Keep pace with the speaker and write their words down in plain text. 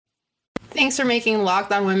Thanks for making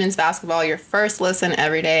Locked On Women's Basketball your first listen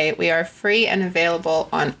every day. We are free and available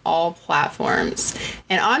on all platforms.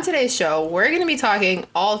 And on today's show, we're going to be talking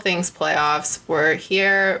all things playoffs. We're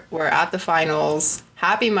here. We're at the finals.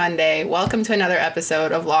 Happy Monday. Welcome to another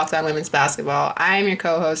episode of Locked On Women's Basketball. I am your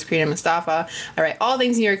co-host, Prina Mustafa. I write all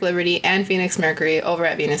things New York Liberty and Phoenix Mercury over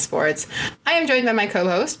at Venus Sports. I am joined by my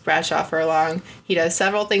co-host, Bradshaw Furlong. He does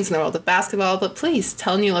several things in the world of basketball, but please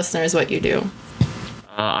tell new listeners what you do.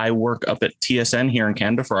 I work up at TSN here in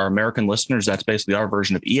Canada. For our American listeners, that's basically our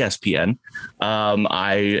version of ESPN.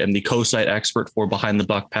 I am the co-site expert for Behind the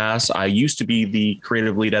Buck Pass. I used to be the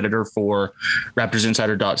creative lead editor for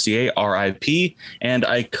RaptorsInsider.ca, RIP, and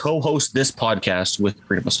I co-host this podcast with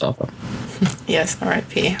Prina Mustafa. Yes,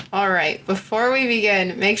 RIP. All right. Before we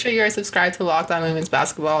begin, make sure you are subscribed to Locked On Women's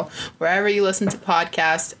Basketball wherever you listen to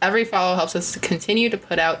podcasts. Every follow helps us to continue to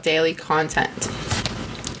put out daily content.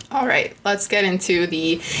 All right, let's get into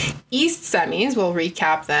the East semis. We'll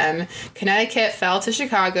recap them. Connecticut fell to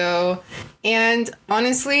Chicago. And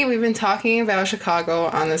honestly, we've been talking about Chicago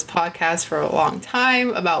on this podcast for a long time,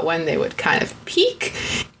 about when they would kind of peak.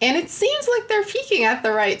 And it seems like they're peaking at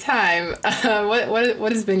the right time.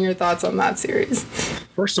 What has been your thoughts on that series?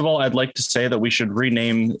 First of all, I'd like to say that we should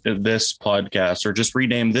rename this podcast, or just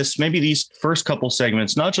rename this, maybe these first couple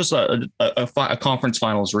segments, not just a conference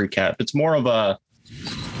finals recap. It's more of a...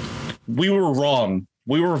 We were wrong.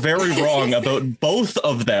 We were very wrong about both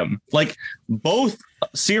of them. Like, both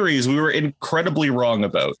series, we were incredibly wrong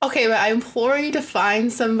about. Okay, but I implore you to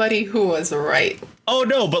find somebody who was right. Oh,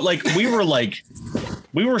 no, but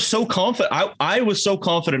we were so confident. I was so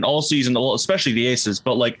confident all season, well, especially the Aces.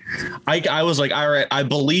 But I was like, all right, I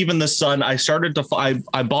believe in the Sun. I started to,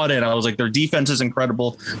 I bought in. I was like, their defense is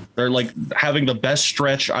incredible. They're like having the best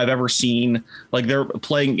stretch I've ever seen. Like, they're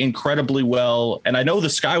playing incredibly well. And I know the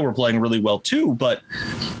Sky were playing really well too, but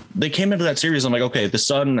they came into that series. I'm like, okay, the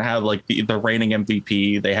Sun have like the reigning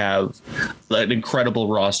MVP. They have an incredible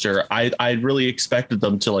roster. I really expected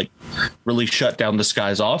them to like really shut down the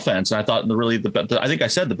Sky's offense. And I thought I think I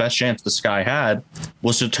said the best chance the Sky had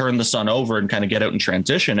was to turn the Sun over and kind of get out in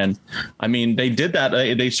transition. And I mean, they did that.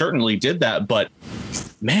 They certainly did that. But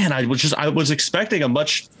man, I was expecting a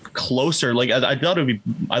much closer, like I thought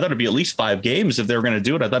it'd be at least 5 games. If they were going to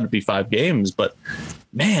do it, I thought it'd be 5 games. But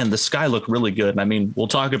man, the Sky looked really good. And I mean, we'll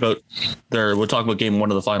talk about game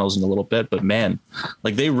 1 of the finals in a little bit, but man,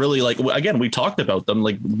 like they really, like, again, we talked about them.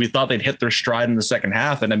 Like, we thought they'd hit their stride in the second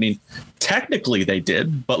half. And I mean, technically they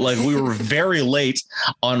did, but like we were very late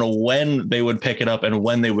on when they would pick it up and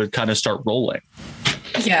when they would kind of start rolling.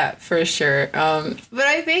 Yeah, for sure. But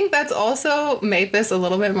I think that's also made this a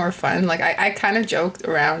little bit more fun. Like, I kind of joked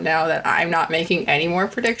around now that I'm not making any more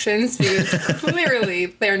predictions because clearly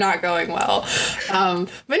they're not going well.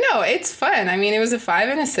 But no, it's fun. I mean, it was a 5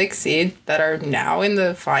 and a 6 seed that are now in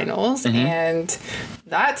the finals. Mm-hmm. And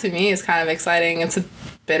that to me is kind of exciting. It's a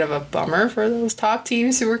bit of a bummer for those top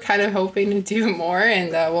teams who were kind of hoping to do more.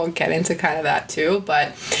 And we'll get into kind of that too.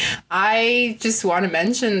 But I just want to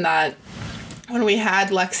mention that when we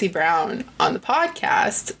had Lexi Brown on the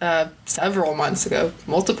podcast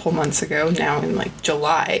multiple months ago now in like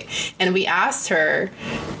July, and we asked her,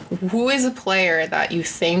 who is a player that you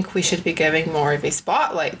think we should be giving more of a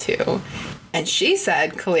spotlight to? And she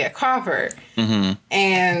said Kahleah Copper. Mm-hmm.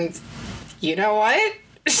 And you know what?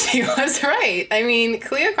 She was right. I mean,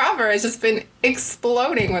 Kahleah Copper has just been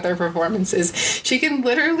exploding with her performances. She can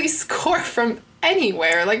literally score from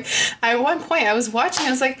anywhere. Like, at one point I was watching, I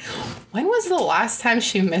was like, when was the last time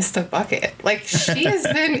she missed a bucket? Like, she has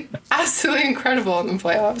been absolutely incredible in the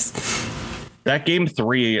playoffs. That game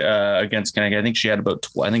 3 against Connecticut, I think she had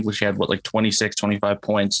 26, 25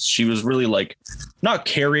 points. She was really like not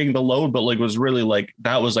carrying the load, but like was really like,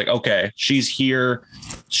 that was like, okay, she's here.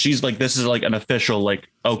 She's like, this is like an official, like,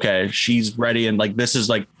 okay, she's ready. And like, this is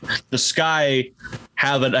like the Sky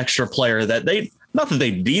have an extra player that not that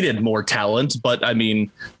they needed more talent, but I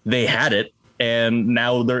mean, they had it. And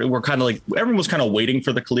now we're kind of like, everyone was kind of waiting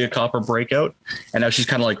for the Kahleah Copper breakout. And now she's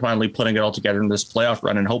kind of like finally putting it all together in this playoff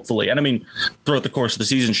run. And hopefully, and I mean, throughout the course of the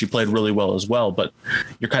season, she played really well as well, but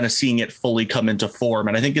you're kind of seeing it fully come into form.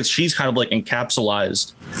 And I think she's kind of like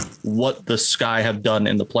encapsulated what the Sky have done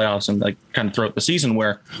in the playoffs and like kind of throughout the season,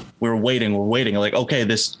 where we're waiting like, okay,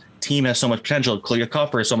 this team has so much potential. Kahleah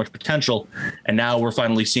Copper has so much potential. And now we're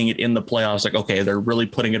finally seeing it in the playoffs. Like, okay, they're really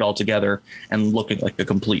putting it all together and looking like a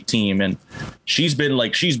complete team. And she's been,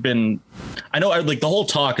 I know like the whole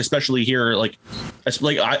talk, especially here,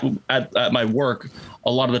 at my work,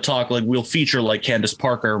 a lot of the talk, like we'll feature like Candace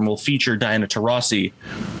Parker and we'll feature Diana Taurasi.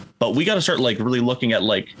 But we got to start like really looking at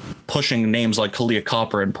like pushing names like Kalia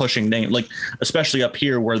Copper and pushing names like, especially up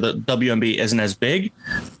here where the WNBA isn't as big,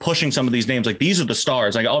 pushing some of these names. Like, these are the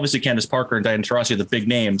stars. Like, obviously Candace Parker and Diana Taurasi are the big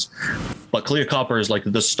names, but Kalia Copper is like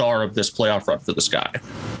the star of this playoff run for the Sky.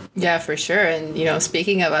 Yeah, for sure. And, you know,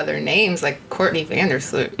 speaking of other names, like Courtney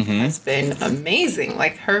Vandersloot has been amazing.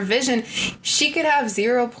 Like, her vision, she could have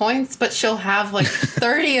 0 points, but she'll have like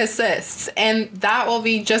 30 assists, and that will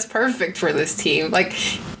be just perfect for this team. Like,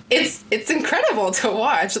 it's incredible to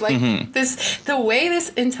watch. Like, the way this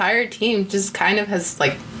entire team just kind of has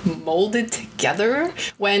like molded together.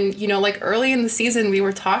 When, you know, like early in the season, we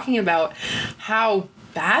were talking about how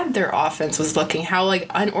bad their offense was looking, how like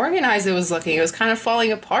unorganized it was looking. It was kind of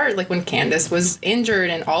falling apart, like when Candace was injured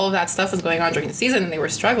and all of that stuff was going on during the season and they were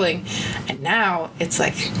struggling. And now it's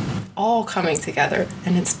like all coming together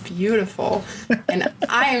and it's beautiful and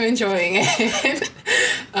I am enjoying it.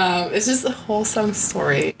 It's just a wholesome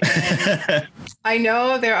story. And I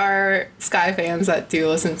know there are Sky fans that do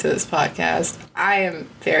listen to this podcast. I am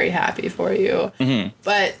very happy for you.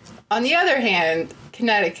 But on the other hand,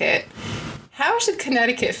 Connecticut, how should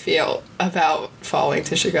Connecticut feel about falling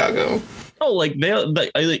to Chicago? Oh, like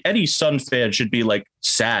any Sun fan should be like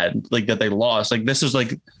sad, like that they lost. Like, this is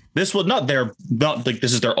like, this was not like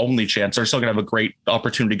this is their only chance. They're still gonna have a great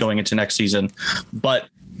opportunity going into next season, but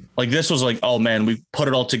like, this was like, oh man, we put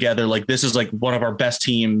it all together. Like, this is like one of our best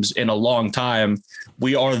teams in a long time.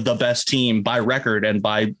 We are the best team by record and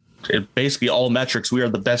by basically all metrics. We are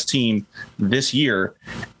the best team this year,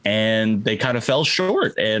 and they kind of fell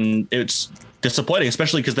short, and it's disappointing,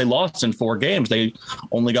 especially because they lost in 4 games. They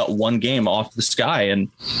only got 1 game off the Sky, and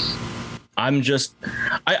I'm just,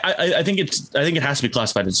 I think it has to be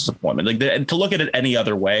classified as disappointment. Like, to look at it any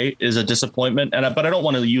other way is a disappointment. But I don't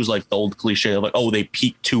want to use like the old cliche of like, oh, they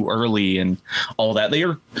peaked too early and all that. They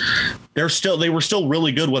were still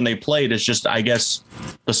really good when they played. It's just, I guess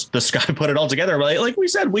the Sky put it all together. Like we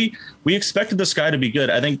said, we expected the Sky to be good.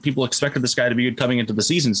 I think people expected the Sky to be good coming into the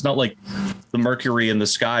season. It's not like the Mercury and the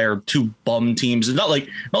Sky are 2 bum teams. It's not like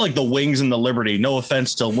the Wings and the Liberty. No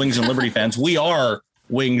offense to Wings and Liberty fans. We are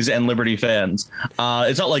Wings and Liberty fans.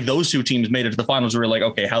 It's not like those 2 teams made it to the finals. We're like,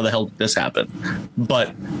 okay, how the hell did this happen?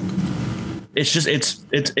 But it's just,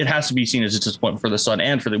 it has to be seen as a disappointment for the Sun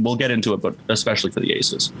and we'll get into it, but especially for the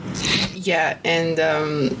Aces. Yeah.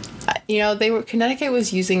 And, you know, Connecticut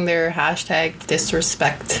was using their hashtag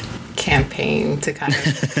disrespect campaign to kind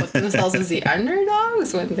of put themselves as the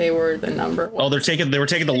underdogs when they were the number 1. Oh, they were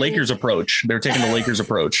taking the Lakers approach. They were taking the Lakers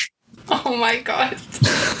approach. Oh my God.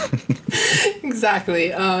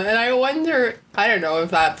 Exactly. And I wonder, I don't know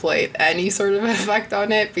if that played any sort of effect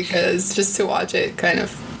on it, because just to watch it kind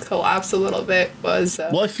of collapse a little bit was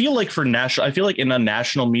well, I feel like in a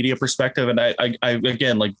national media perspective, and I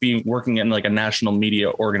again, like working in like a national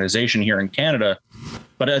media organization here in Canada,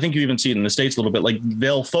 but I think you even see it in the States a little bit, like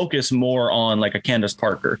they'll focus more on like a Candace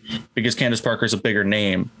Parker because Candace Parker is a bigger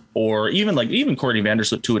name, or even Courtney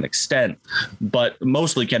Vandersloot to an extent, but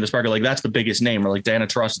mostly Candace Parker, like that's the biggest name, or like Diana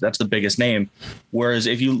Taurasi, that's the biggest name. Whereas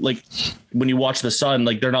if you like, when you watch the Sun,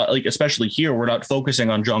 like they're not like, especially here, we're not focusing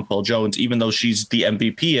on Jonquel Jones, even though she's the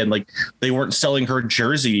MVP, and like they weren't selling her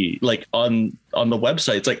jersey like on the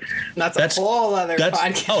website. It's like that's a whole other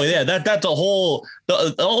podcast. Oh yeah, that's a whole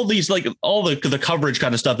all these like all the coverage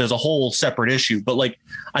kind of stuff is a whole separate issue. But like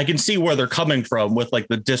I can see where they're coming from with like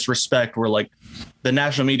the disrespect, where like the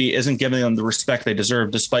national media isn't giving them the respect they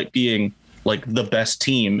deserve despite being like the best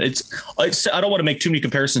team. It's I don't want to make too many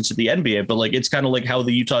comparisons to the NBA, but like it's kind of like how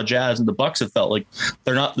the Utah Jazz and the Bucks have felt. Like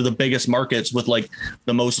they're not the biggest markets with like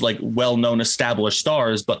the most like well-known established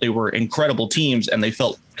stars, but they were incredible teams and they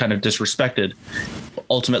felt kind of disrespected.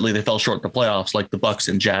 Ultimately, they fell short in the playoffs like the Bucks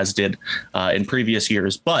and Jazz did in previous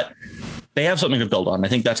years, but they have something to build on. I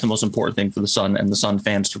think that's the most important thing for the Sun and the Sun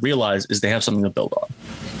fans to realize is they have something to build on.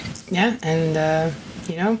 Yeah, and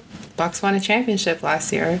you know, Bucks won a championship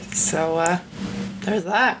last year, so there's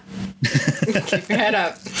that. Keep your head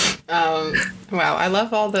up. Wow, I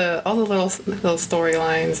love all the little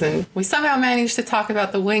storylines, and we somehow managed to talk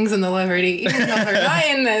about the Wings and the Liberty, even though they're not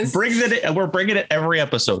in this. We're bringing it every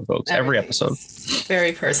episode, folks. Every episode.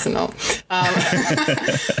 Very personal.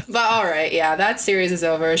 But all right, yeah, that series is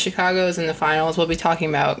over. Chicago's in the finals. We'll be talking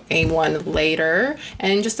about Game 1 later,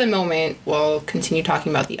 and in just a moment, we'll continue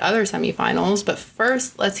talking about the other semifinals. But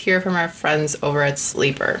first, let's hear from our friends over at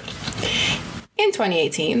Sleeper. In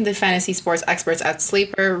 2018, the fantasy sports experts at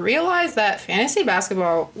Sleeper realized that fantasy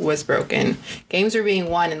basketball was broken. Games were being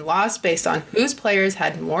won and lost based on whose players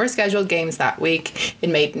had more scheduled games that week. It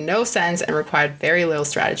made no sense and required very little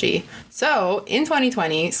strategy. So, in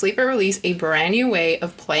 2020, Sleeper released a brand new way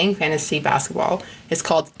of playing fantasy basketball. It's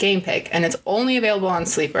called Game Pick, and it's only available on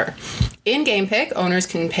Sleeper. In Game Pick, owners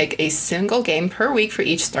can pick a single game per week for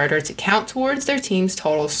each starter to count towards their team's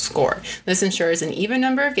total score. This ensures an even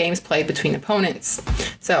number of games played between opponents.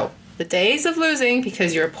 So, the days of losing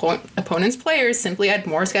because your opponent's players simply had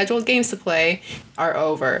more scheduled games to play are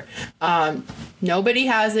over. Nobody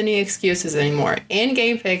has any excuses anymore. In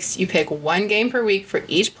Game Picks, you pick one game per week for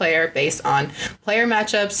each player based on player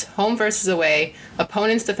matchups, home versus away,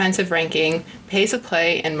 opponent's defensive ranking, pace of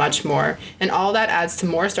play, and much more. And all that adds to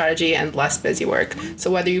more strategy and less busy work. So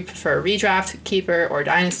whether you prefer redraft, keeper, or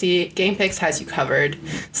dynasty, Game Picks has you covered.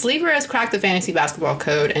 Sleeper has cracked the fantasy basketball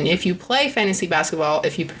code, and if you play fantasy basketball,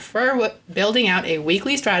 if you prefer building out a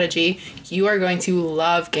weekly strategy, you are going to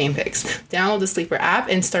love Game Picks. Download the Sleeper app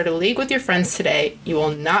and start a league with your friends today. You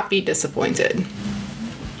will not be disappointed.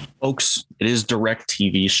 Folks, it is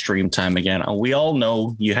DirecTV stream time again. We all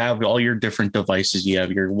know you have all your different devices. You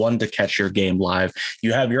have your one to catch your game live.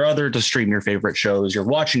 You have your other to stream your favorite shows. You're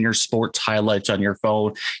watching your sports highlights on your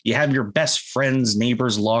phone. You have your best friends,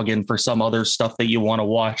 neighbors log in for some other stuff that you want to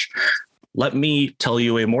watch. Let me tell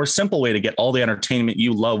you a more simple way to get all the entertainment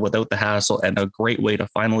you love without the hassle, and a great way to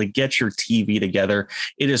finally get your TV together.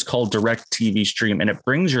 It is called DirecTV Stream, and it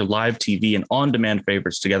brings your live TV and on-demand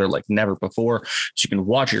favorites together like never before. So you can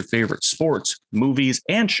watch your favorite sports, movies,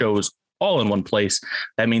 and shows all in one place.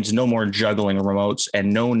 That means no more juggling remotes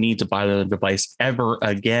and no need to buy the device ever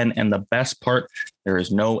again. And the best part, there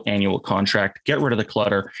is no annual contract. Get rid of the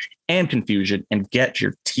clutter and confusion and get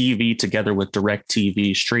your TV together with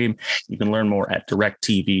DirecTV Stream. You can learn more at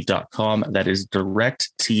directtv.com. That is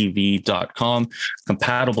directtv.com.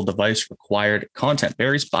 Compatible device required. Content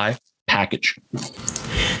varies by package.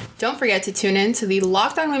 Don't forget to tune in to the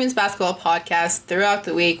Locked On Women's Basketball podcast throughout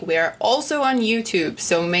the week. We are also on YouTube,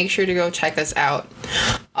 so make sure to go check us out.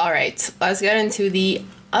 All right, let's get into the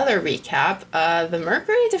other recap. The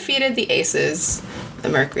Mercury defeated the Aces. The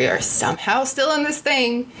Mercury are somehow still in this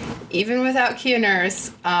thing, even without Kia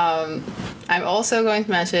Nurse. I'm also going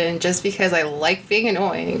to mention, just because I like being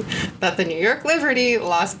annoying, that the New York Liberty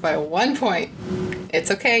lost by 1 point.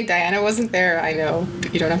 It's okay, Diana wasn't there. I know.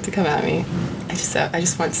 You don't have to come at me. I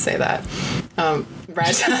just want to say that.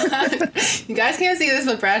 Bradshaw, you guys can't see this,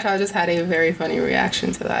 but Bradshaw just had a very funny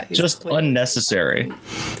reaction to that. He's just unnecessary.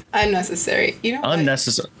 Unnecessary. You know,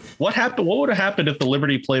 unnecessary. What happened? What would have happened if the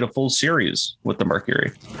Liberty played a full series with the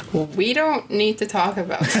Mercury? We don't need to talk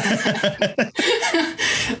about that.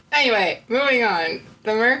 Anyway, moving on.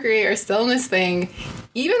 The Mercury are still in this thing,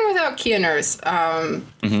 even without Kia Nurse.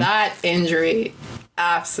 That injury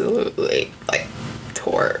absolutely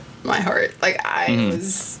tore my heart. I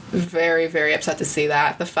was very, very upset to see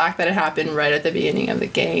that. The fact that it happened right at the beginning of the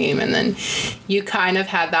game, and then you kind of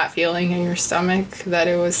had that feeling in your stomach that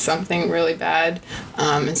it was something really bad.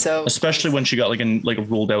 And so, especially when she got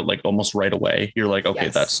ruled out almost right away, you're like, okay,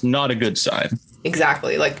 yes, that's not a good sign.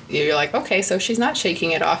 Exactly. You're like, okay, so she's not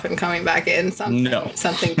shaking it off and coming back in.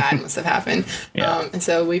 Something bad must have happened. Yeah. And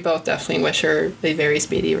so we both definitely wish her a very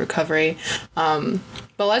speedy recovery.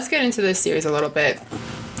 But let's get into this series a little bit.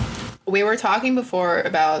 We were talking before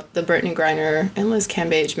about the Brittany Griner and Liz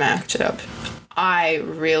Cambage matchup. I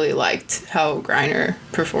really liked how Griner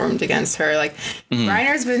performed against her.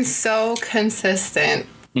 Griner's been so consistent.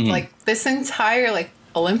 This entire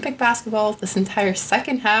Olympic basketball, this entire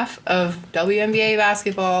second half of WNBA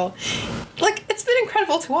basketball, it's been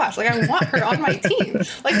incredible to watch. I want her on my team.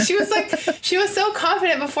 She was so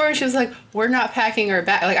confident before, and she was like, we're not packing our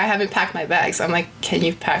bag. I haven't packed my bags. I'm like, can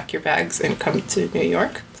you pack your bags and come to New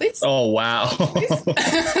York, please? Oh, wow.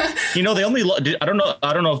 They only, I don't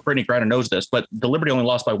know if Brittany Griner knows this, but the Liberty only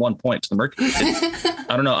lost by 1 point to the Mercury.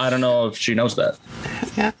 I don't know if she knows that.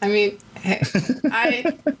 Yeah, I mean, hey,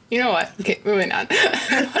 you know what? Okay, moving on.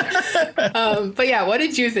 But yeah, what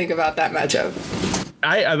did you think about that matchup?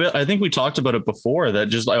 I think we talked about it before, that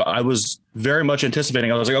just I was very much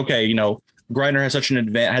anticipating. I was like, okay, Griner had such an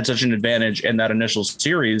advantage in that initial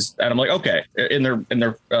series, and I'm like, okay, in their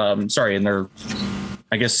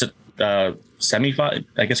I guess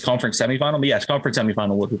semifinal, conference semifinal. But yes, conference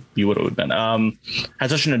semifinal would be what it would have been. Had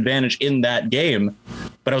such an advantage in that game,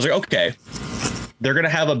 but I was like, okay, they're gonna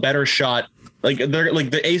have a better shot.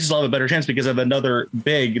 The Aces will have a better chance because of another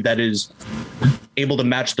big that is able to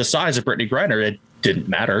match the size of Brittany Griner. didn't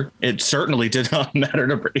matter. It certainly did not matter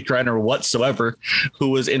to Brittany Griner whatsoever, who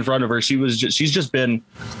was in front of her. She's just been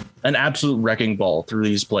an absolute wrecking ball through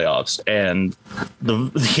these playoffs, and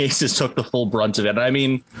the Aces took the full brunt of it. I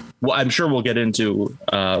mean, I'm sure we'll get into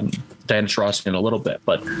Diana Taurasi in a little bit,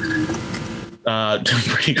 but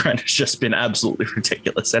Brittany Griner has just been absolutely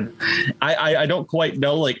ridiculous, and I don't quite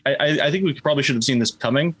know. Like, I think we probably should have seen this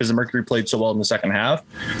coming because the Mercury played so well in the second half,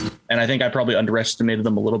 and I think I probably underestimated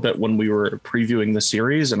them a little bit when we were previewing the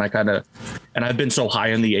series. And I've been so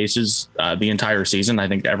high on the Aces the entire season. I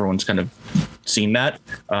think everyone's kind of seen that,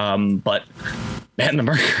 but man, the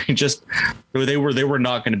Mercury they were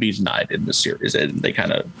not going to be denied in this series, and they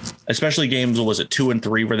kind of, especially games, was it 2 and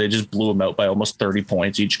 3 where they just blew them out by almost 30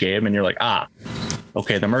 points each game, and you're like,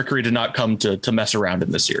 okay, the Mercury did not come to mess around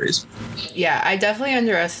in this series. Yeah, I definitely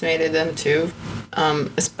underestimated them too,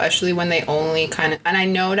 especially when they only kind of, and I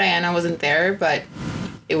know Diana wasn't there, but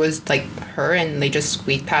it was like her, and they just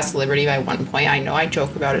squeaked past Liberty by 1 point. I know I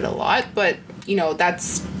joke about it a lot, but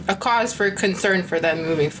that's a cause for concern for them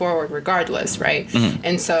moving forward regardless, right? Mm-hmm.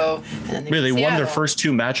 And then they won their first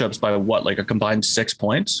 2 matchups by what, like a combined 6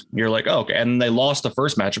 points? You're like, oh, okay. And they lost the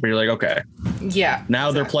first matchup, but you're like, okay. Yeah. Now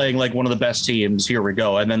exactly. They're playing like one of the best teams. Here we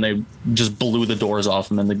go. And then they just blew the doors off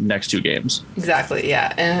them in the next 2 games. Exactly,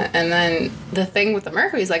 yeah. And then the thing with the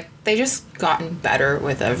Mercury is like they just gotten better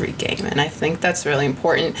with every game. And I think that's really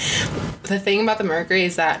important. The thing about the Mercury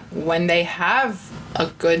is that when they have a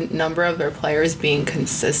good number of their players being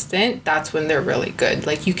consistent, that's when they're really good.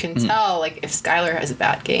 Like, you can tell, like, if Skylar has a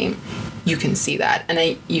bad game, you can see that.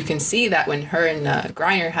 And you can see that when her and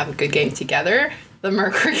Griner have a good game together, the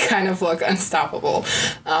Mercury kind of look unstoppable.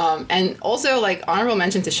 And also, like, honorable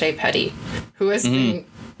mention to Shea Petty, who has been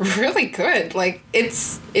really good. Like,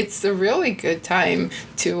 it's a really good time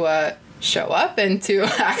to show up and to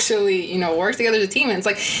actually, work together as a team. And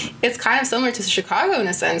it's kind of similar to Chicago in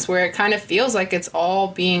a sense, where it kind of feels like it's all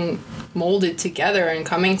being molded together and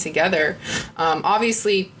coming together.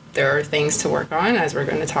 Obviously, there are things to work on, as we're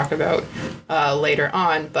going to talk about later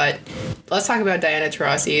on. But let's talk about Diana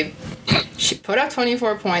Taurasi. She put up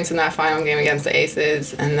 24 points in that final game against the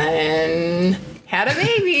Aces, and then had a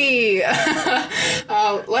baby.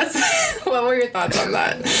 What were your thoughts on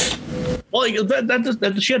that? Well,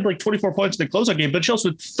 that she had like 24 points in the closeout game, but she also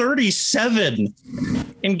had 37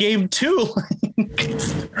 in game 2.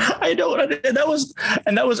 I know, and that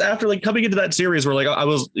was after like coming into that series where like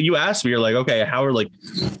you asked me, you're like, okay, how are what's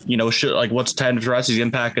Diana Taurasi's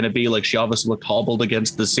impact going to be? Like, she obviously looked hobbled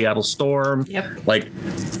against the Seattle Storm. Yep. Like,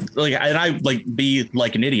 and I be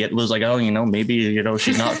like an idiot was like, oh, maybe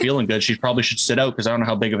she's not feeling good. She probably should sit out because I don't know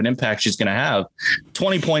how big of an impact she's going to have.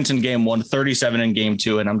 20 points in game 1, 37 in game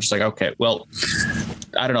 2, and I'm just like, okay, well,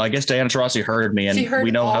 I don't know. I guess Diana Taurasi heard me, and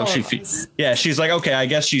we know how she feels. Yeah, she's like, okay, I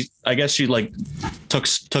guess she like took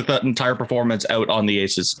that entire performance out on the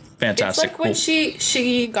Aces. Fantastic. It's like when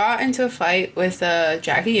she got into a fight with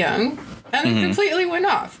Jackie Young and it completely went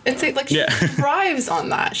off. It's like she thrives on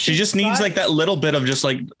that. She just needs like that little bit of just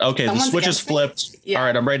like, okay, the switch is flipped. Yeah. All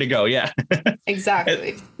right, I'm ready to go. Yeah.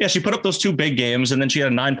 Exactly. She put up those 2 big games, and then she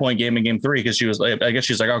had a 9-point game in game 3 because she was like, I guess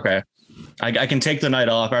she's like, okay, I can take the night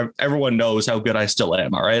off. Everyone knows how good I still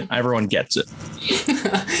am. All right. Everyone gets it.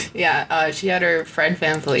 Yeah. She had her Fred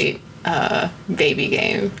VanVleet baby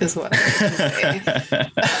game is what I was saying.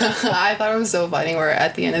 I thought it was so funny where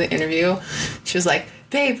at the end of the interview, she was like,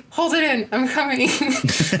 babe, hold it in, I'm coming.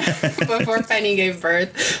 Before Penny gave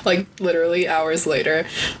birth, like literally hours later.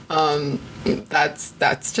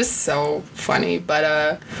 That's just so funny.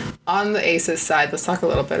 But on the Aces side, let's talk a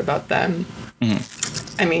little bit about them.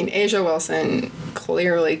 I mean, A'ja Wilson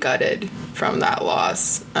clearly gutted from that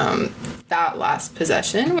loss. That last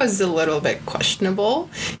possession was a little bit questionable,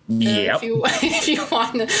 if you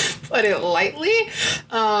want to put it lightly.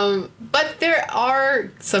 But there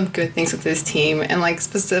are some good things with this team, and like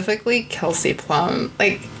specifically Kelsey Plum.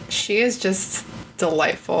 Like, she is just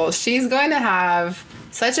delightful. She's going to have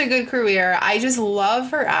such a good career. I just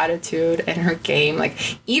love her attitude and her game.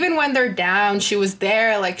 Like, even when they're down, she was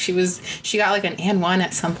there. Like, she got like an and one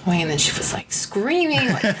at some point, and then she was like screaming,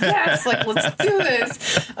 like, yes, like, let's do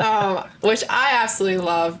this. Which I absolutely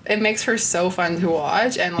love. It makes her so fun to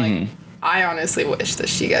watch, and like, I honestly wish that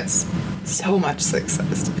she gets so much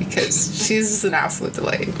success because she's just an absolute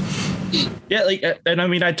delight. Yeah, like, and I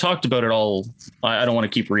mean, I talked about it all. I don't want to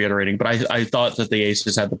keep reiterating, but I thought that the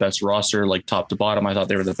Aces had the best roster, like top to bottom. I thought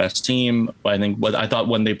they were the best team. I thought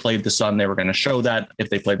when they played the Sun, they were going to show that if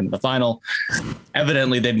they played in the final.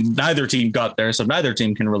 Evidently, neither team got there, so neither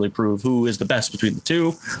team can really prove who is the best between the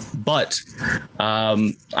two. But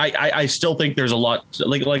I still think there's a lot.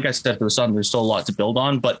 Like I said for the Sun, there's still a lot to build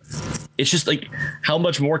on. But it's just like, how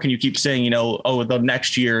much more can you keep saying, oh, the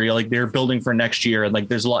next year, you're like, they're building for next year. And like,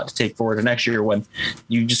 there's a lot to take forward to next year when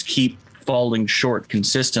you just keep falling short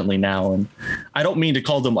consistently now. And I don't want to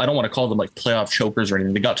call them like playoff chokers or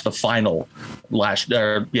anything. They got to the final last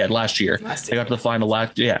year. They got to the final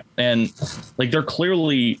last. Yeah. And like, they're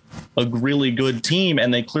clearly a really good team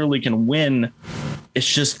and they clearly can win. It's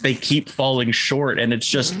just, they keep falling short, and it's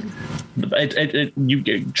just,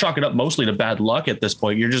 you chalk it up mostly to bad luck at this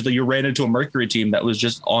point. You ran into a Mercury team that was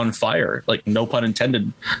just on fire, like, no pun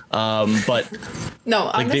intended. But no,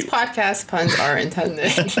 on this podcast, puns are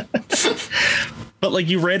intended. But like,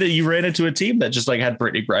 you ran into a team that just like had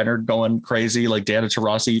Brittany Griner going crazy, like Diana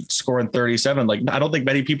Taurasi scoring 37. Like, I don't think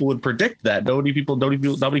many people would predict that. Nobody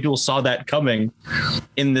people saw that coming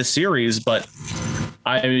in this series. But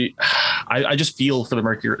I just feel for the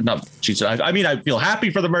Mercury. I feel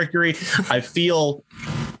happy for the Mercury. I feel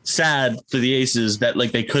sad for the Aces that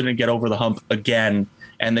like they couldn't get over the hump again.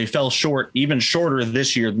 And they fell short, even shorter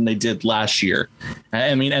this year than they did last year.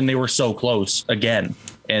 I mean, and they were so close again.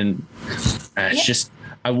 And it's just,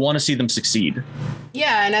 I want to see them succeed.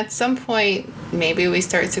 Yeah, and at some point, maybe we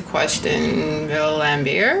start to question Bill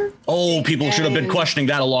Laimbeer. Oh, people should have been questioning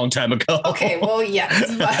that a long time ago. Okay, well,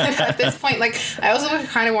 yes. But at this point, like, I also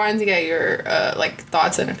kind of wanted to get your,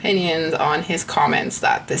 thoughts and opinions on his comments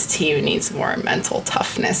that this team needs more mental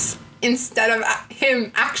toughness instead of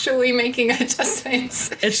him actually making adjustments.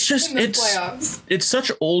 It's just, in the playoffs. It's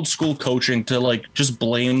such old school coaching to like just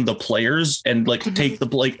blame the players and like take the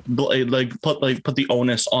put the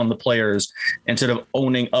onus on the players instead of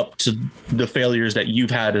owning up to the failures that you've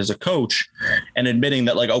had as a coach and admitting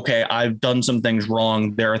that like, okay, I've done some things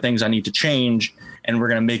wrong. There are things I need to change, and we're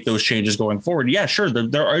going to make those changes going forward. Yeah, sure.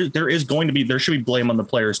 There should be blame on the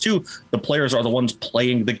players too. The players are the ones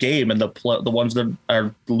playing the game, and the ones that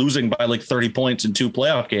are losing by like 30 points in 2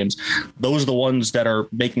 playoff games. Those are the ones that are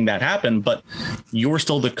making that happen. But you're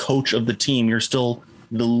still the coach of the team. You're still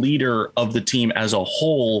the leader of the team as a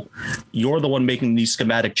whole. You're the one making these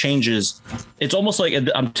schematic changes. It's almost like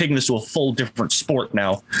I'm taking this to a full different sport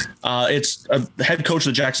now. It's a head coach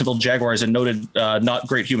of the Jacksonville Jaguars and noted not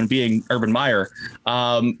great human being, Urban Meyer,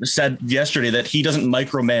 said yesterday that he doesn't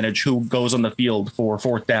micromanage who goes on the field for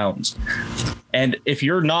 4th downs. And if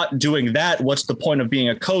you're not doing that, what's the point of being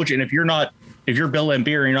a coach? And if you're Bill Laimbeer and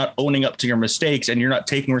you're not owning up to your mistakes and you're not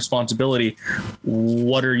taking responsibility,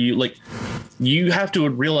 what are you like? You have to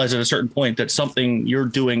realize at a certain point that something you're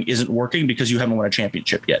doing isn't working because you haven't won a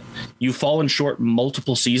championship yet. You've fallen short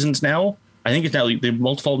multiple seasons now. I think it's now they've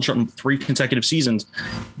fallen short in 3 consecutive seasons.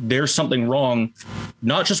 There's something wrong,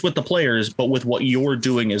 not just with the players, but with what you're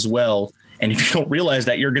doing as well. And if you don't realize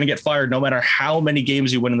that, you're going to get fired no matter how many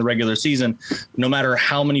games you win in the regular season, no matter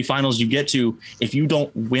how many finals you get to. If you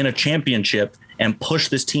don't win a championship and push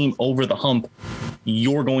this team over the hump,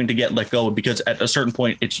 you're going to get let go because at a certain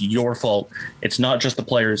point, it's your fault. It's not just the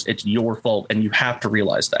players. It's your fault. And you have to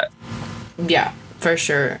realize that. Yeah, for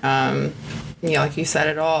sure. Like you said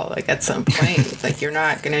it all, like at some point, like if you're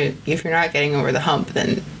not getting over the hump,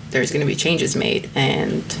 then there's going to be changes made.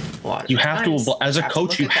 And you have to evolve as a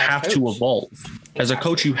coach. You have to evolve. As a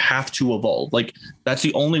coach, you have to evolve. Like that's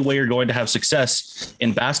the only way you're going to have success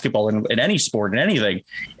in basketball and in any sport and anything.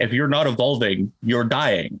 If you're not evolving, you're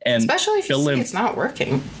dying. And especially if you see it's not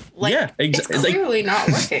working. Like, yeah, exactly. It's clearly not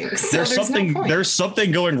working. So there's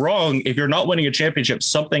something going wrong. If you're not winning a championship,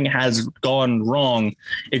 something has gone wrong.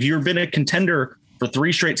 If you've been a contender for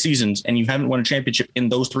 3 straight seasons and you haven't won a championship in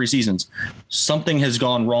those 3 seasons, something has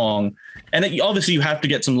gone wrong. And obviously you have to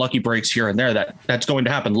get some lucky breaks here and there. That's going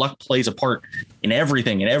to happen. Luck plays a part in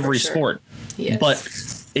everything, in every sport. Yes. But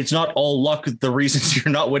it's not all luck. The reasons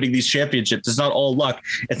you're not winning these championships, it's not all luck.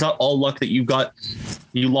 It's not all luck that you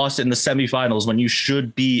lost in the semifinals when you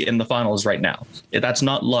should be in the finals right now. That's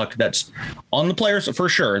not luck. That's on the players for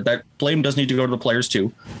sure. That blame does need to go to the players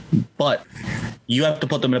too, but you have to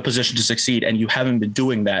put them in a position to succeed. And you haven't been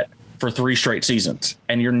doing that for 3 straight seasons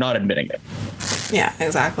and you're not admitting it. Yeah,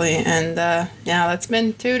 exactly. And that's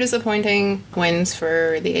been 2 disappointing wins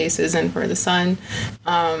for the Aces and for the Sun.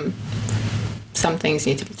 Some things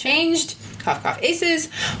need to be changed. Cough, cough, Aces.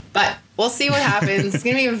 But we'll see what happens. It's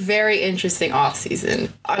going to be a very interesting off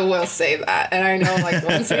season. I will say that. And I know like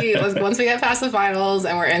once we get past the finals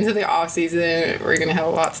and we're into the off season, we're going to have a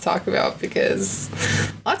lot to talk about because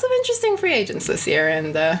lots of interesting free agents this year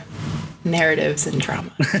and narratives and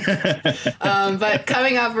drama. But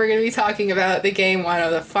coming up, we're going to be talking about the game 1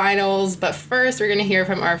 of the finals. But first, we're going to hear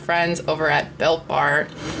from our friends over at Built Bar.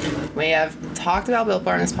 We have talked about Built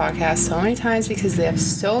Bar on this podcast so many times because they have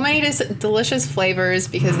so many delicious flavors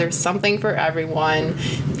because there's something for everyone.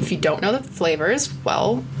 If you don't know the flavors,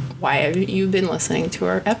 well, why haven't you been listening to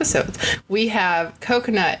our episodes? We have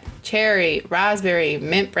coconut, cherry, raspberry,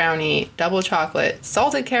 mint brownie, double chocolate,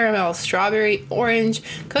 salted caramel, strawberry, orange,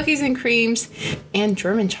 cookies and creams, and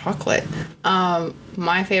German chocolate.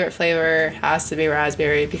 My favorite flavor has to be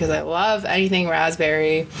raspberry because I love anything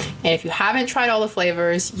raspberry. And if you haven't tried all the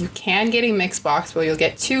flavors, you can get a mix box where you'll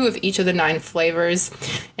get 2 of each of the 9 flavors.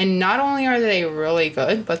 And not only are they really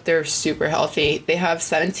good, but they're super healthy. They have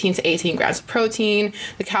 17 to 18 grams of protein.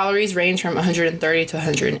 The calories range from 130 to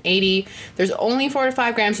 180. There's only 4 to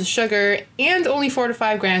 5 grams of sugar and only 4 to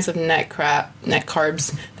 5 grams of net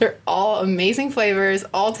carbs. They're all amazing flavors,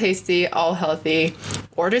 all tasty, all healthy.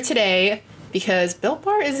 Order today, because Built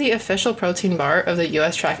Bar is the official protein bar of the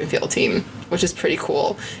U.S. track and field team, which is pretty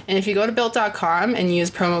cool. And if you go to Built.com and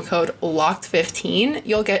use promo code LOCKED15,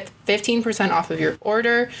 you'll get 15% off of your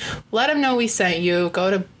order. Let them know we sent you.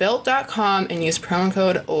 Go to Built.com and use promo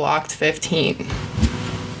code LOCKED15.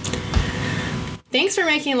 Thanks for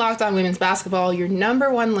making Locked On Women's Basketball your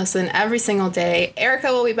 #1 listen every single day.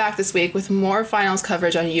 Erica will be back this week with more finals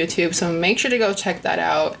coverage on YouTube, so make sure to go check that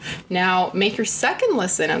out. Now, make your second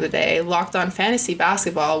listen of the day Locked On Fantasy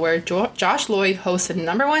Basketball, where Josh Lloyd hosts the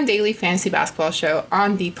 #1 daily fantasy basketball show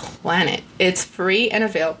on the planet. It's free and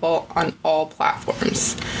available on all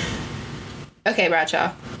platforms. Okay,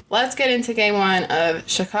 Bradshaw, let's get into game 1 of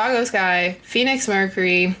Chicago Sky, Phoenix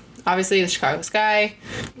Mercury. Obviously, the Chicago Sky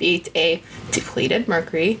beat a depleted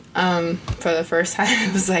Mercury for the first time.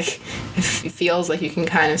 It was like, it feels like you can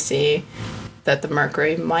kind of see that the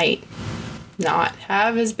Mercury might not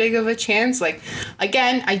have as big of a chance. Like,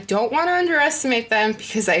 again, I don't want to underestimate them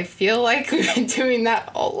because I feel like we've been doing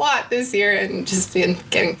that a lot this year and just been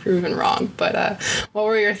getting proven wrong. But what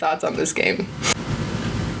were your thoughts on this game?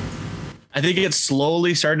 I think it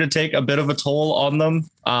slowly started to take a bit of a toll on them.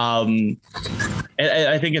 And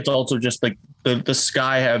I think it's also just like the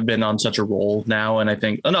Sky have been on such a roll now. And I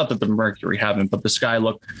think, not that the Mercury haven't, but the Sky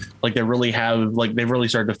look like they really have, like they've really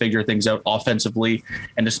started to figure things out offensively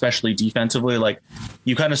and especially defensively. Like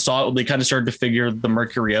you kind of saw it, they kind of started to figure the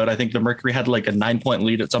Mercury out. I think the Mercury had like a 9-point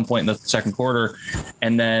lead at some point in the second quarter.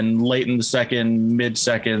 And then late in the second,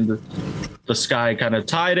 mid-second, the Sky kind of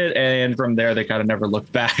tied it. And from there, they kind of never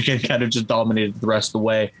looked back and kind of just dominated the rest of the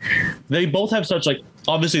way. They both have such like,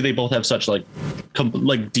 obviously they both have such like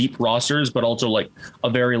deep rosters, but also like a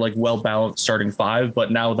very like well-balanced starting 5.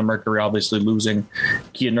 But now the Mercury obviously losing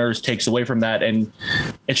Kia Nurse takes away from that. And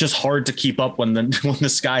it's just hard to keep up when the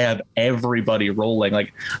Sky have everybody rolling.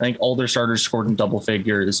 Like I think all their starters scored in double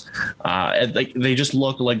figures. Like they just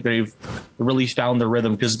look like they've really found their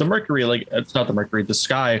rhythm, because the Mercury, like it's not the Mercury, the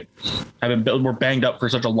Sky were banged up for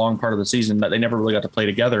such a long part of the season that they never really got to play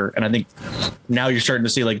together. And I think now you're starting to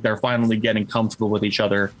see like they're finally getting comfortable with each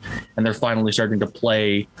other, and they're finally starting to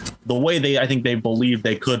play the way I think they believed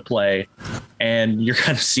they could play. And you're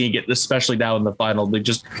kind of seeing it, especially now in the final. They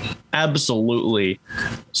just absolutely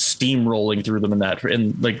steamrolling through them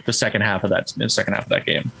in like the second half of that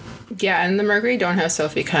game. Yeah, and the Mercury don't have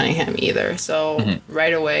Sophie Cunningham either. So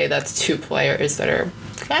right away, that's 2 players that are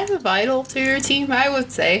kind of vital to your team, I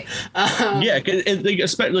would say. Yeah,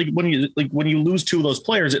 especially when you lose 2 of those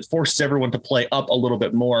players, it forces everyone to play up a little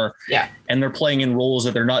bit more. Yeah, and they're playing in roles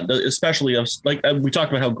that they're not, especially like we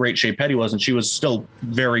talked about how great Shea Petty was, and she was still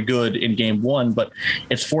very good in game 1, but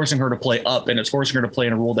it's forcing her to play up, and it's forcing her to play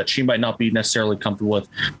in a role that she might not be necessarily comfortable with,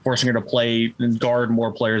 forcing her to play and guard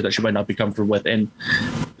more players that she might not be comfortable with. And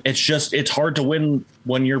it's hard to win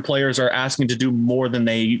when your players are asking to do more than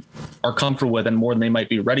they are comfortable with and more than they might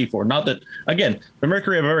be ready for. Not that, again, the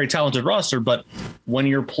Mercury have a very talented roster, but when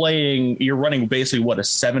you're running basically a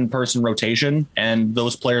 7-person rotation, and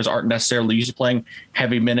those players aren't necessarily used to playing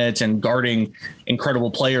heavy minutes and guarding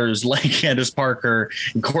incredible players like Candace Parker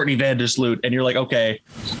and Courtney Vandersloot. And you're like, okay,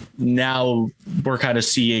 now we're kind of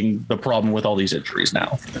seeing the problem with all these injuries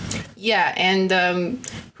now. Yeah. And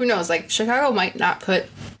who knows, like Chicago might not put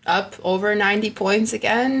up over 90 points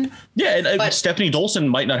again. Yeah, and Stephanie Dolson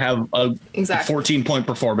might not have a 14-point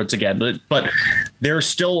performance again, but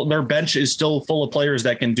their bench is still full of players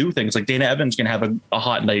that can do things. Like Dana Evans can have a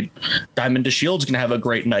hot night. Diamond DeShields can have a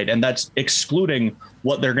great night, and that's excluding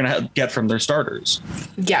what they're going to get from their starters.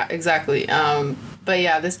 Yeah, exactly. But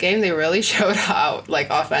yeah, this game, they really showed out, like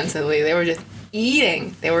offensively. They were just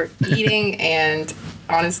eating. And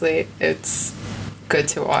honestly, it's good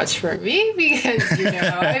to watch for me because you know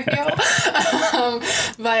how I feel.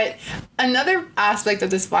 But another aspect of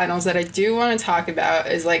this finals that I do want to talk about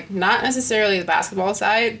is like not necessarily the basketball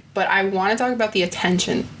side, but I want to talk about the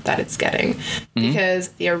attention that it's getting because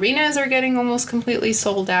the arenas are getting almost completely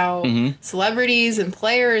sold out. Celebrities and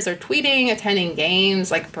players are tweeting, attending games.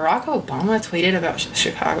 Like Barack Obama tweeted about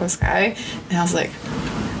Chicago Sky, and I was like,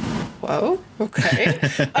 whoa, okay.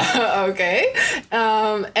 Okay.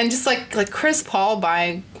 And just like Chris Paul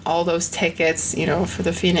buying all those tickets, you know, for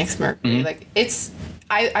the Phoenix Mercury. Like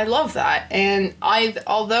I love that. And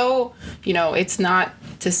although, you know, it's not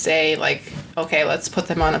to say like, okay, let's put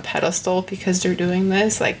them on a pedestal because they're doing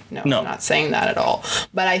this. Like, no, I'm not saying that at all.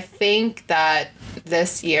 But I think that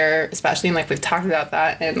this year, especially, and like we've talked about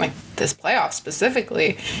that, and like this playoff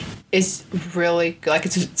specifically, is really like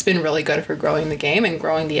it's been really good for growing the game and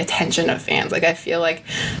growing the attention of fans. Like I feel like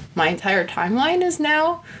my entire timeline is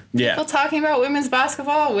now people talking about women's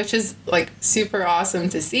basketball, which is like super awesome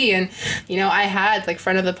to see. And you know, I had like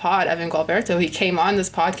friend of the pod Evan Gualberto, he came on this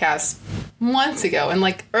podcast months ago and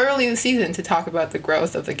like early in the season to talk about the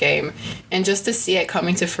growth of the game, and just to see it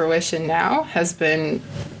coming to fruition now has been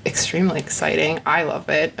extremely exciting. I love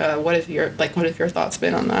it. What have your thoughts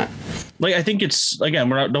been on that? Like, I think it's, again,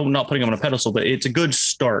 we're not putting them on a pedestal, but it's a good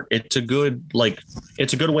start. It's a good way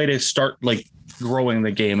to start like growing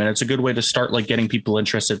the game, and it's a good way to start like getting people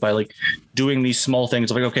interested by like doing these small things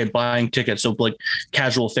of like, okay, buying tickets. So like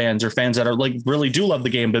casual fans or fans that are like really do love the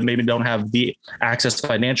game but maybe don't have the access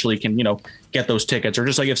financially can, you know, get those tickets. Or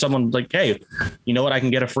just like if someone's like, hey, you know what, I can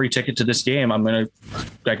get a free ticket to this game,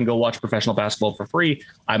 I can go watch professional basketball for free,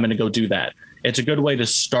 I'm gonna go do that. It's a good way to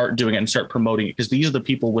start doing it and start promoting it, because these are the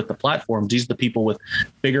people with the platforms. These are the people with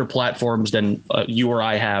bigger platforms than you or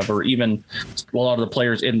I have, or even a lot of the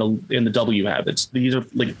players in the W have. These are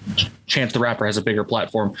like Chance the Rapper has a bigger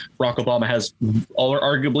platform. Barack Obama has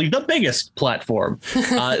arguably the biggest platform.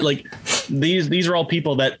 Like these are all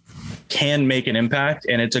people that can make an impact,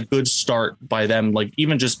 and it's a good start by them. Like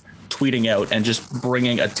even just tweeting out and just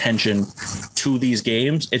bringing attention to these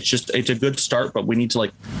games, it's a good start, but we need to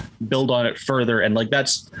like build on it further. And like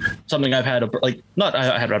that's something I've had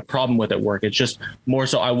I had a problem with at work. It's just more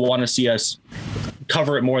so I want to see us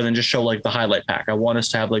cover it more than just show like the highlight pack. I want us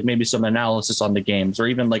to have like maybe some analysis on the games, or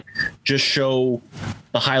even like just show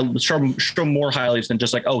show more highlights than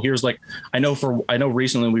just like, oh, here's like, I know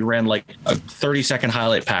recently we ran like a 30-second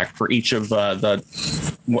highlight pack for each of the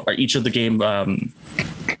game.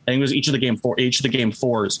 I think it was each of the game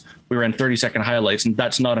fours. We ran 30-second highlights, and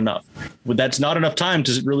that's not enough. That's not enough time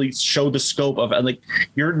to really show the scope of, and like if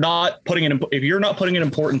you're not putting an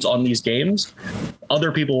importance on these games,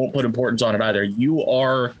 other people won't put importance on it either. You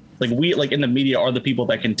are like, we like in the media are the people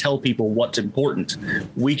that can tell people what's important.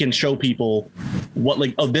 We can show people what,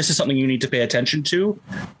 like, oh, this is something you need to pay attention to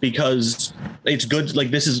because it's good.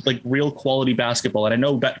 Like this is like real quality basketball. And I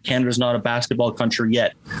know that Canada's not a basketball country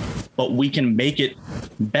yet, but we can make it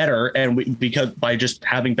better. And because by just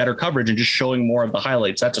having better coverage and just showing more of the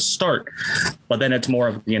highlights, that's a start. But then it's more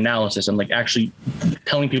of the analysis and like actually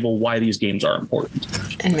telling people why these games are important.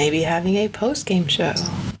 And maybe having a post-game show.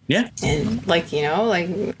 Yeah. And like, you know, like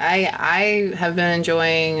I have been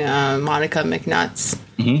enjoying Monica McNutt's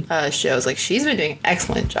shows. Like she's been doing an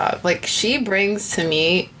excellent job. Like she brings to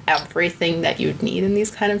me everything that you'd need in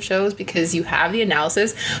these kind of shows, because you have the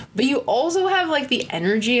analysis, but you also have like the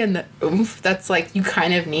energy and the oomph that's like you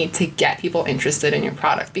kind of need to get people interested in your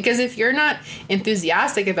product. Because if you're not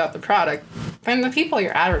enthusiastic about the product, then the people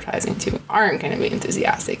you're advertising to aren't going to be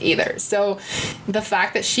enthusiastic either. So the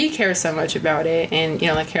fact that she cares so much about it, and you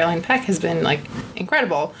know, like Caroline Peck has been like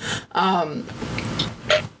incredible.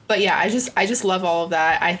 But yeah, I just love all of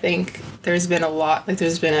that. I think there's been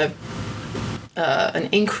an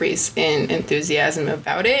increase in enthusiasm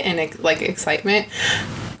about it and like excitement.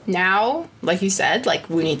 Now, like you said, like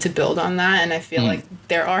we need to build on that, and I feel like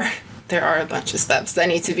there are a bunch of steps that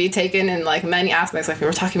need to be taken in like many aspects. Like we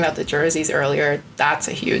were talking about the jerseys earlier, that's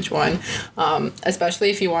a huge one, especially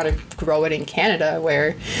if you want to grow it in Canada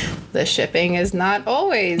where the shipping is not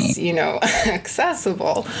always, you know,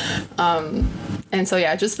 accessible. And so,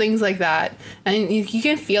 yeah, just things like that. And you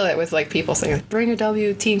can feel it with like people saying, like, bring a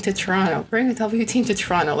W team to Toronto,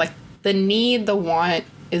 like the need, the want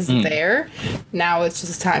is there. Now it's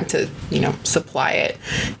just time to, you know, supply it.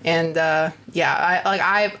 And yeah,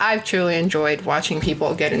 I've truly enjoyed watching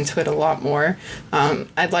people get into it a lot more.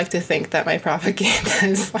 I'd like to think that my propaganda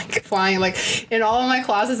is like flying. Like in all of my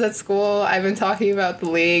classes at school, I've been talking about the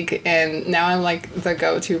league, and now I'm like the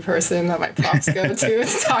go-to person that my profs go to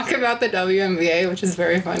talk about the WNBA, which is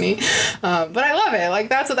very funny. But I love it. Like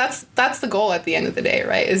that's the goal at the end of the day,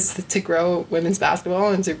 right? Is to grow women's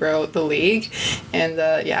basketball and to grow the league, and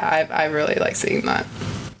I really like seeing that.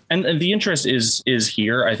 And the interest is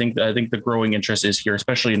here. I think the growing interest is here,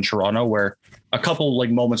 especially in Toronto, where a couple like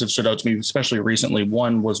moments have stood out to me, especially recently.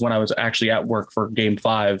 One was when I was actually at work for Game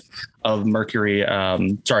 5 of Mercury.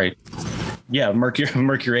 Mercury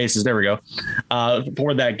Aces. There we go.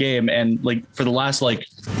 For that game, and like for the last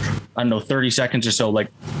 30 seconds or so,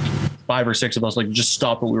 like 5 or 6 of us like just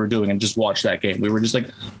stopped what we were doing and just watched that game. We were just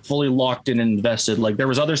like fully locked in and invested. Like there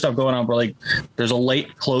was other stuff going on, but like there's a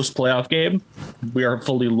late close playoff game. We are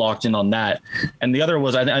fully locked in on that. And the other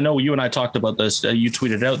was, I know you and I talked about this. You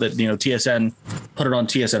tweeted out that, TSN put it on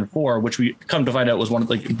TSN4, which we come to find out was one of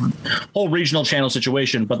like whole regional channel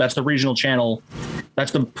situation, but that's the regional channel.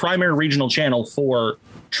 That's the primary regional channel for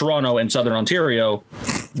Toronto and Southern Ontario,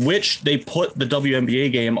 which they put the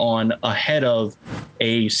WNBA game on ahead of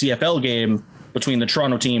a CFL game between the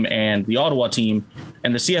Toronto team and the Ottawa team.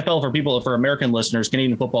 And the CFL, for American listeners,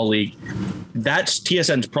 Canadian Football League, that's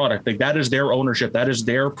TSN's product. Like that is their ownership. That is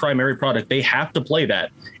their primary product. They have to play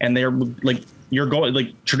that. And they're like,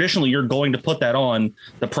 traditionally you're going to put that on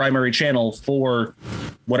the primary channel for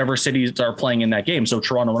whatever cities are playing in that game. So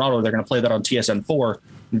Toronto and Ottawa, they're going to play that on TSN4.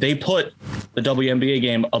 They put the WNBA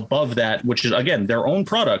game above that, which is again their own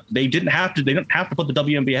product. They didn't have to put the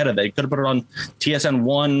WNBA ahead of it. They could have put it on TSN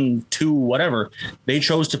 1, 2, whatever. They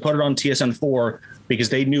chose to put it on TSN 4 because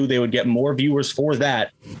they knew they would get more viewers for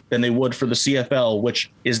that than they would for the CFL, which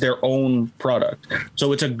is their own product.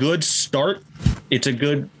 So it's a good start. It's a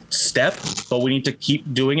good step, but we need to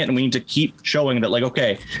keep doing it, and we need to keep showing that, like,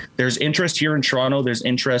 okay, there's interest here in Toronto. There's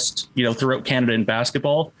interest, throughout Canada in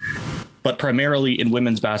basketball, but primarily in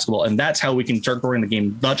women's basketball. And that's how we can start growing the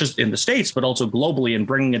game, not just in the States, but also globally, and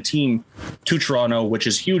bringing a team to Toronto, which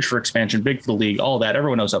is huge for expansion, big for the league, all that.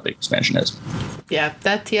 Everyone knows how big expansion is. Yeah,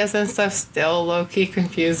 that TSN stuff still low-key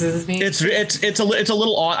confuses me. It's a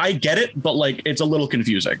little odd. I get it, but like it's a little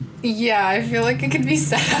confusing. Yeah, I feel like it could be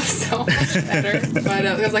set up so much better. But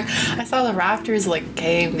it was like, I saw the Raptors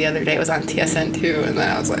game the other day. It was on TSN 2, and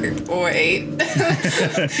then I was like, wait.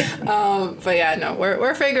 But yeah, no,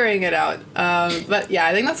 we're figuring it out. But yeah,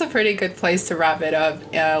 I think that's a pretty good place to wrap it up.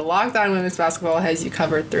 Locked On Women's Basketball has you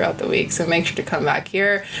covered throughout the week, so make sure to come back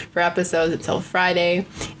here for episodes until Friday.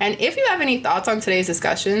 And if you have any thoughts on today's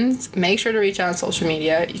discussions, make sure to reach out on social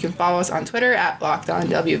media. You can follow us on Twitter at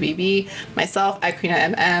LockedOnWBB, myself at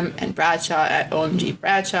Queena and Bradshaw at OMG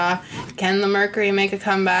Bradshaw. Can the Mercury make a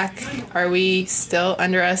comeback? Are we still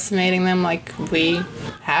underestimating them like we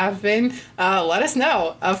have been? Let us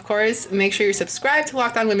know. Of course, make sure you're subscribed to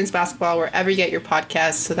Locked On Women's Basketball wherever you get your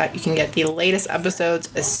podcasts so that you can get the latest episodes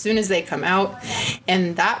as soon as they come out.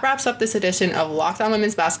 And that wraps up this edition of Locked On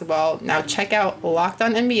Women's Basketball. Now check out Locked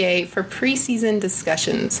On NBA for preseason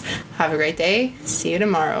discussions. Have a great day. See you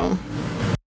tomorrow.